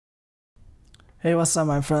Hey, what's up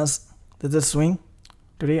my friends, this is Swing.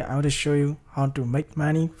 Today I want to show you how to make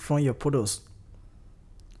money from your photos.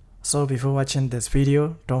 So before watching this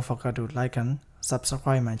video, don't forget to like and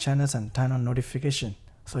subscribe my channel and turn on notification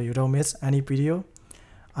so you don't miss any video.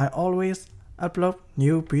 I always upload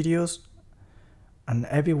new videos and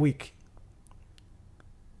every week.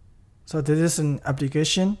 So this is an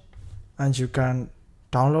application and you can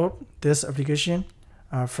download this application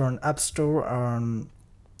from App Store or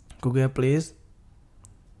Google Play Store.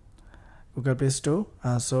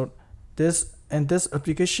 So in this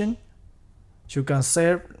application you can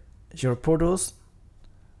save your photos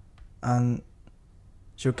and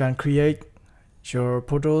you can create your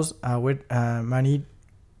photos with many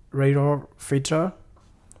radar filter,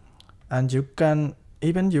 and you can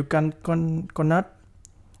connect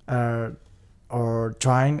or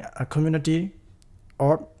join a community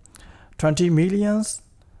or 20 million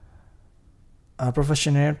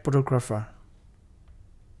professional photographer.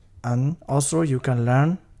 And also you can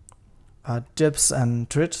learn tips and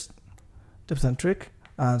tricks,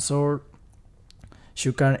 so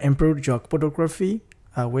you can improve your photography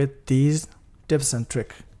with these tips and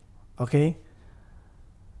tricks. Okay,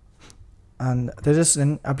 and this is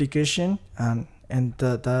an application, and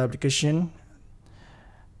the application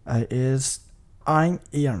is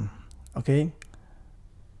iYearn. Okay,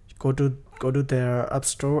 go to their App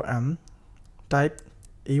Store and type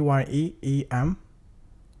EYEEM.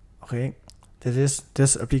 Okay, this is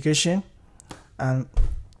this application, and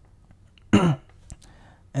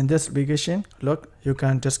in this application, look, you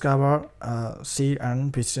can discover see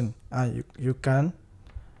and vision. You can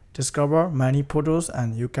discover many photos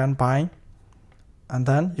and you can buy, and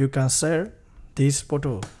then you can share these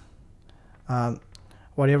photos.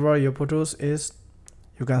 Whatever your photos is,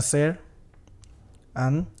 you can share,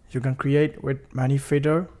 and you can create with many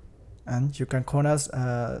filter, and you can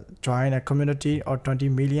join a community or 20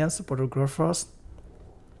 million photographers,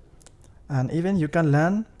 and even you can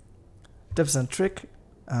learn tips and tricks,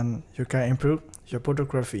 and you can improve your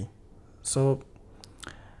photography. So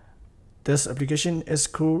this application is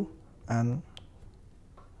cool, and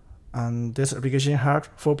this application had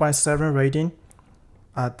 4.7 rating.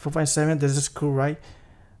 At 4.7, this is cool, right?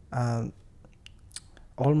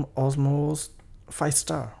 Almost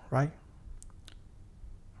 5-star, right?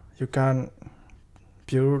 You can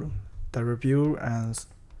view the review and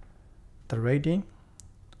the rating.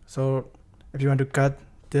 So if you want to cut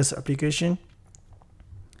this application,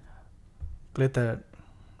 click the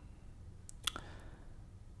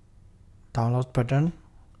download button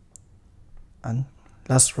and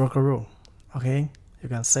let's rock and roll. Okay, you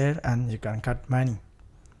can save and you can cut money.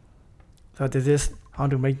 So this is how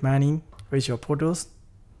to make money with your photos.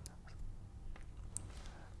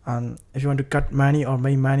 And if you want to cut money or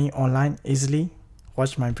make money online easily,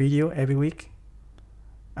 watch my video every week.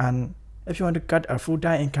 And if you want to cut a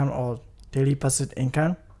full-time income or daily passive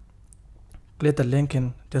income, click the link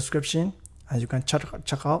in description and you can check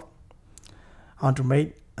out how to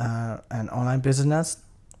make an online business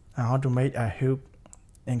and how to make a huge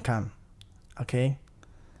income. Okay,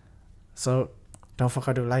 so don't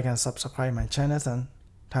forget to like and subscribe my channel and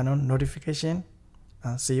turn on notification.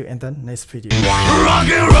 See you in the next video. Rock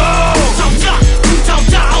and roll,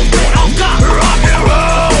 rock and roll.